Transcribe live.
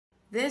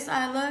This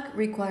eye look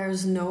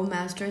requires no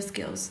master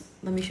skills.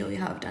 Let me show you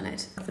how I've done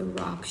it. The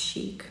rock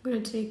chic. I'm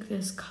gonna take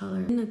this color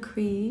in the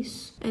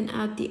crease and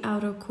add the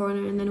outer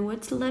corner, and then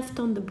what's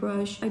left on the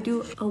brush, I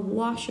do a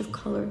wash of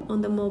color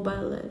on the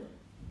mobile lid.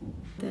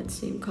 That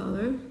same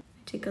color.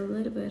 Take a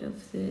little bit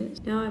of this.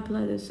 Now I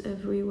apply this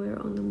everywhere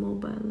on the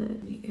mobile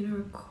lid. The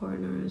inner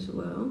corner as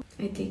well.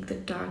 I take the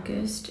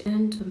darkest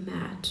and the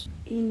matte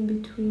in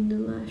between the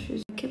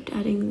lashes. I kept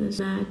adding this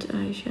matte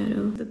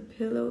eyeshadow. The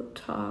Pillow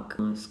Talk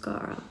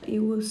mascara. It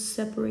will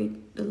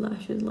separate the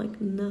lashes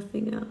like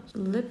nothing else.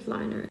 Lip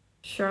liner.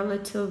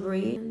 Charlotte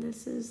Tilbury. And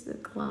this is the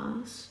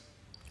gloss.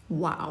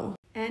 Wow.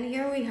 And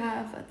here we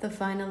have the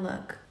final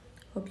look.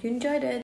 Hope you enjoyed it.